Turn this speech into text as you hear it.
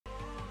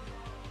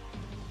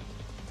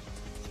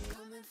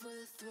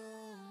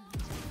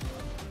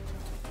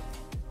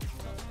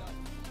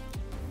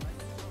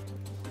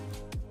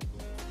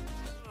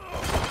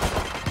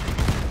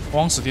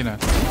往死定了。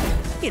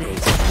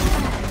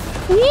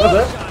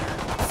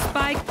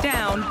 Spike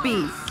down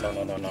B.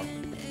 No.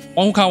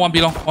 往后卡1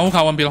 B 咯，往后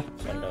卡1 B 咯。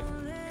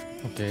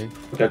 OK。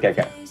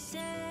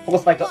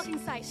 Focus spike.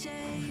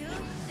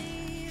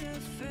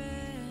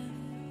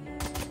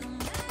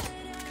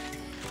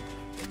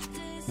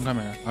 唔該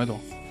明啦，喺度。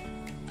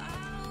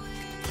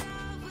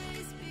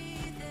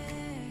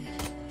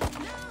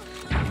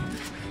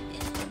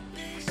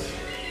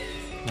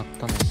落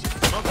單。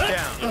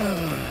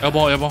有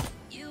波有波。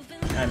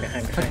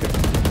 Behind.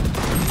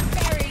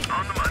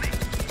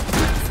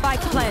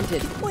 Spike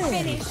planted.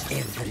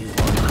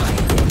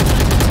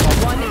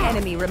 One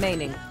enemy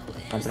remaining.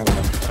 Nice.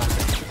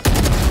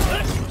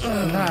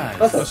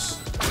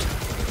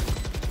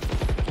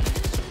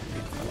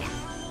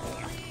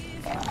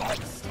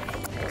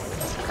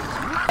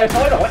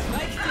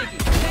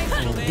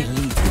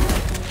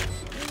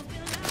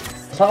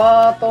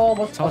 Sawa to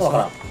boss to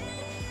wakaran.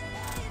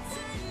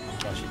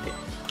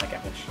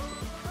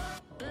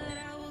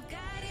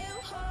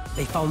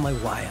 They found my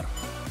wire.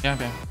 Yeah.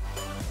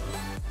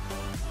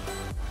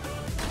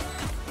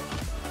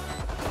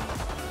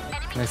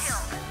 Nice.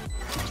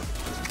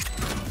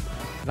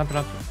 ランプ。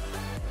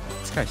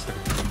近いしてる。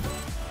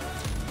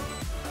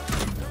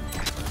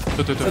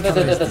对。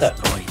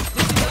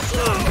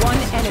 One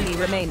enemy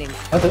remaining.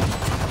 Nice.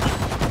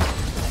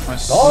 ナ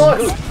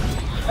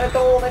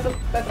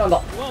イスラウン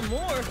ド。 One more.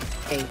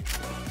 Give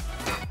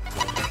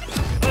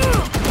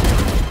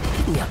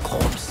me a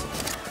corpse.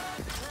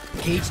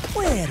 Cage,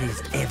 where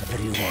is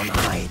everyone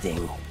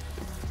hiding?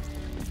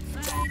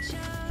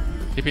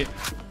 TP.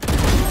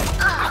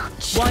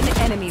 One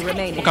enemy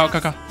remaining. OK。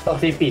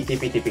 TP.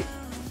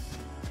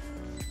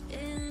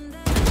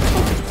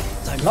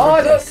 Time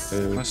Nice.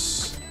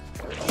 Nice.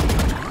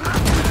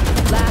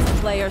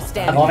 Last player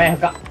standing. ごめん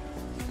深。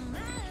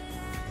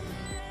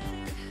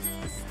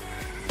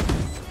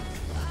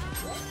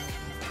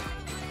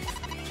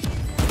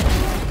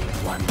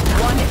 One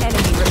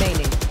enemy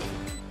remaining.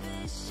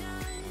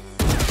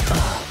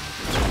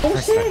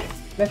 惜しい。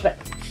ナイスプレイ。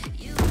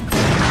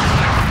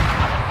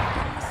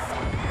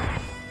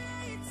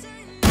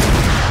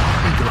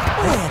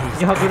 Where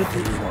is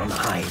everyone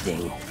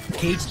hiding?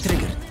 Cage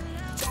triggered.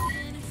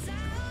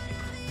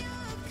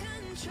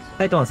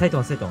 サイトワン。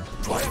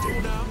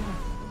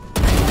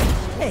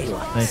Hey,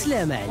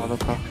 slim man. まだ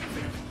か。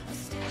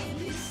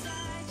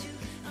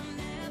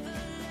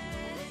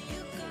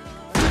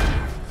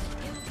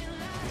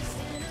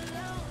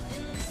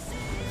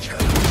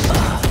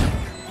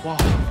哇。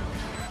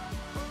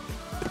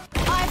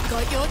 I've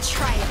got your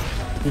trail.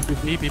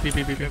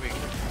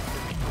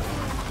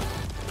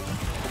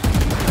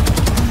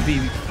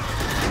 B。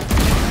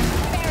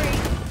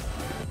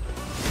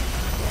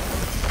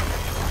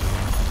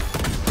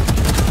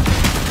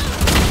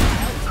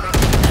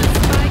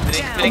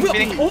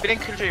 Bidding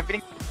kill dream,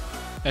 bidding.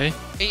 A。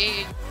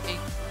 A.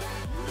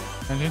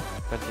 Engine。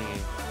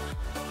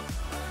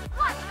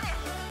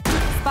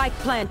 Spike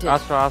planted.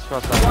 Astra.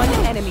 One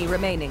enemy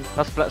remaining.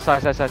 Last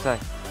side.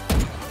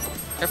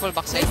 Careful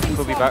backside.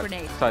 Could be back.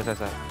 Side.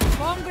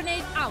 Bomb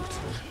grenade out.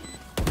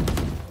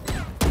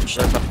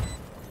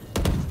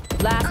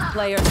 Last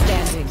player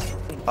standing.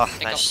 Oh,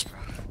 nice.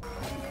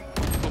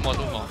 Two more.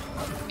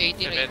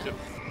 18.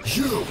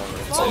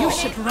 You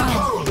should run.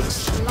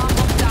 Alarm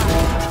bot down.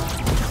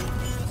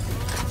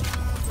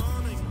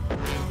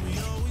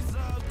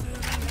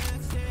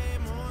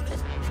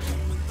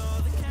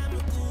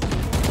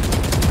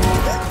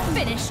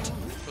 Finished.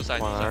 Two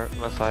side.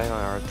 One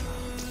side.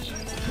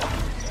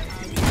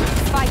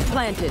 Spike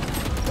planted.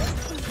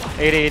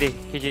 80.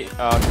 PG.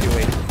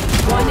 Q8.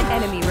 One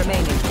enemy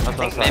remaining. That's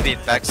one side. Maybe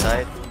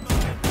backside.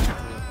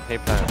 Hey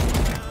plan.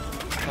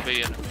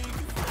 Probably in.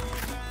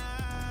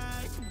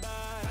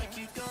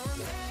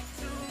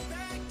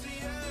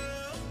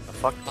 The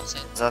fuck? Is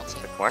that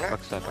the corner?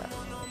 Backside.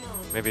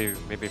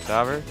 Maybe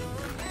flower.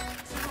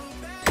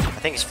 I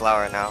think it's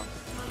flower now.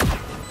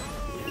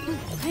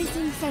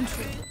 Placing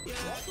sentry.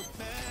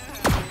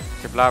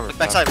 Okay, flower. Look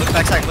backside.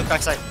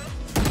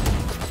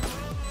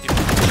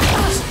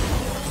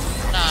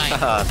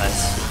 Nice.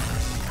 Nice.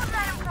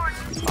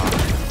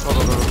 Go.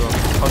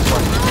 Punch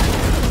one.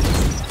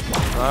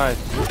 Nice.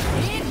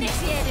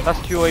 Initiated. That's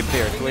 2A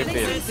player.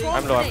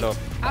 I'm low.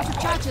 Out of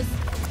charges.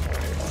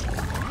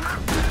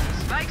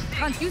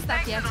 Can't use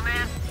that yet.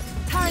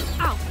 Turret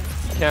out.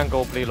 Can't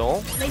go play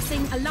long.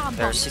 Placing alarm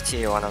They're bot.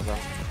 CT, one of them.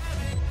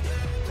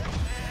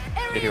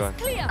 Area 81.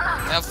 clear.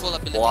 I have full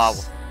abilities. Wow.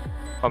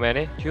 How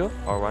many? 2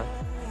 or 1?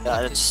 Yeah,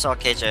 I just saw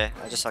KJ.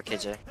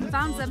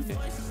 Found them.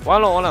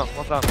 One long.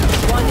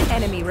 One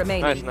enemy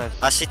remaining.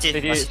 Nice. CT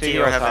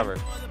or heaven.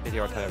 CT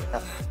or heaven.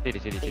 Yeah.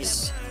 CT.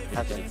 He's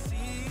heaven.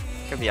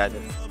 Could be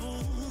either.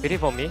 CT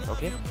for me,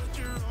 okay?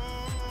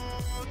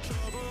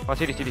 Oh,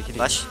 CT.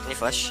 Flash? Any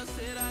flash?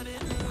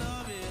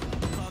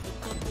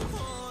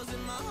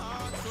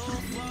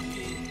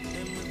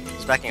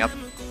 He's backing up.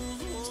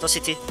 Still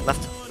CT.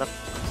 Left.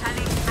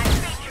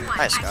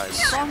 Nice,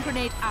 guys. Bomb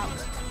grenade out.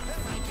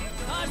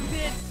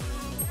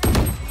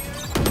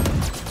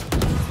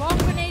 Bomb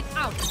grenade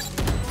out.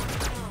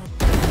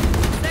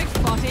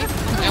 spotted.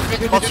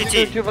 Both CT.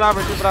 Two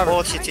flower, two flower.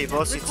 Both CT.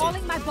 Both CT.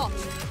 Recalling my bot.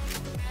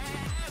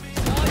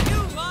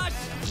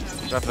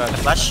 Left flash.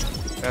 Flash.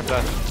 Left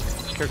flash.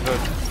 Kill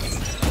close.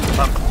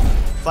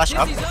 Flash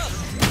up.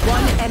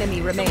 One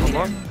enemy remaining.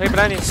 Come on. Hey,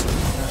 Brani.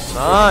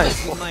 Nice.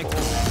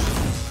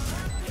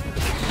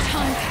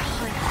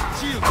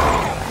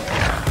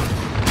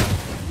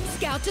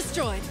 Scout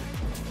destroyed.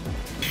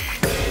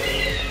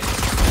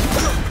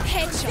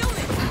 Headshot.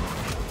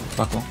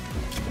 罢工。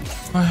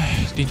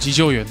唉，顶级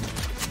救援，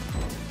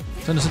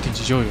真的是顶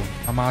级救援，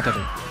他妈的嘞！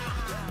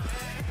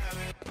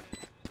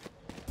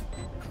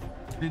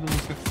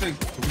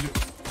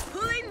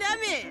 Pulling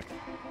them in.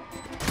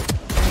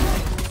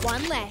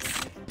 One less.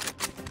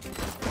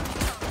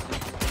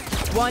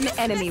 One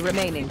enemy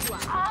remaining.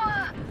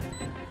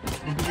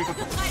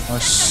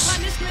 Nice.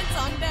 Punishments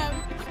on them.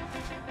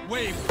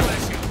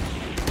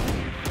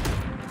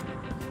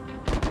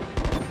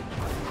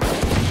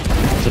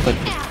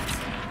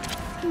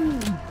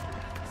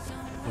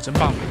 我真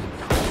棒。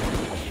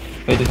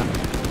背对上。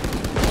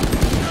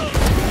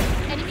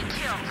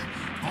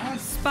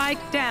 Spike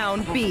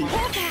down B.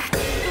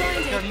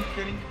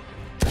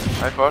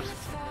 High force.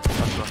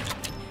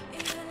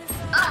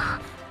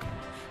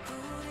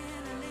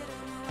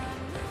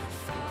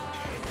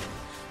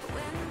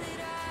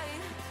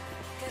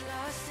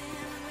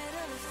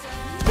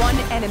 One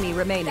enemy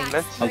remaining.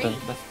 Left. Alten.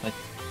 Left.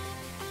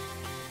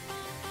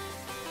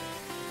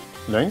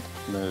 Length?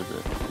 Maybe.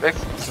 Next.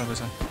 没事没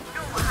事。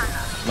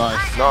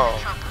 Nice. No.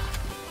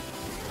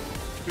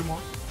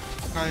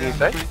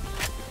 Inside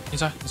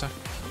inside. Side.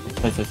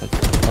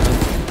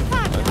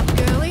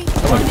 Girly.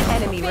 One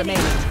enemy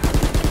remaining.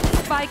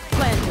 Spike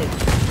planted.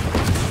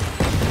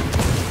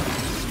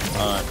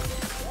 Alright.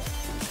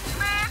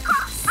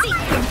 Seek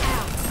them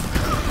out.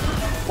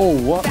 Oh,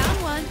 what?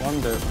 Found one. One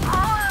there.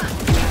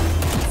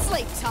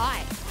 Sleep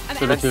tight. I'm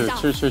Two, out of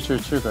two,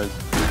 stuff. two, guys.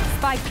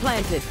 Spike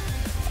planted.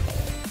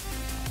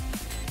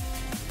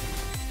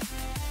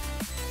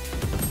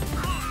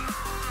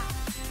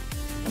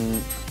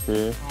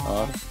 B,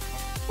 R,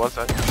 One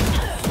side.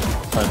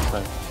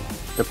 side.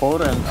 The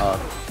pole and R.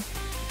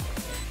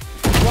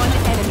 One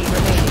enemy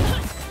remaining.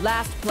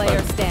 Last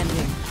player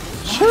standing.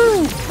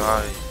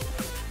 Nice.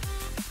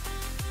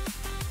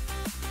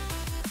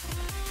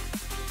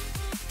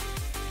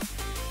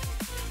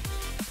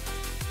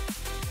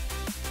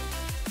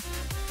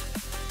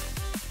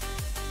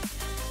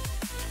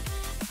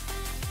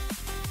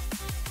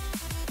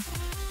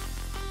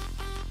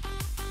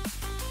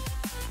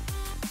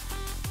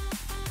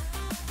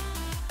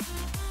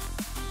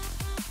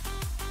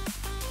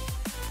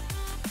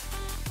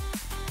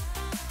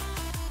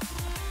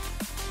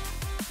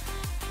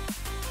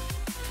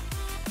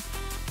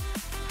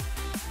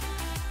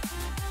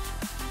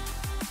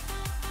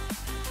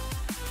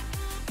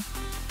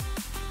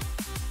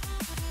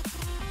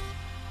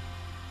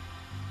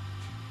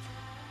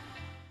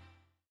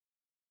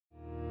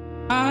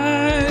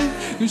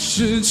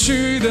失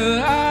去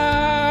的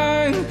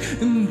爱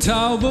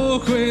讨不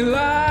回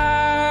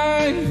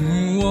来，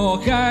我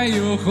还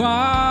有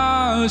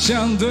话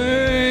想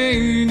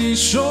对你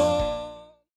说。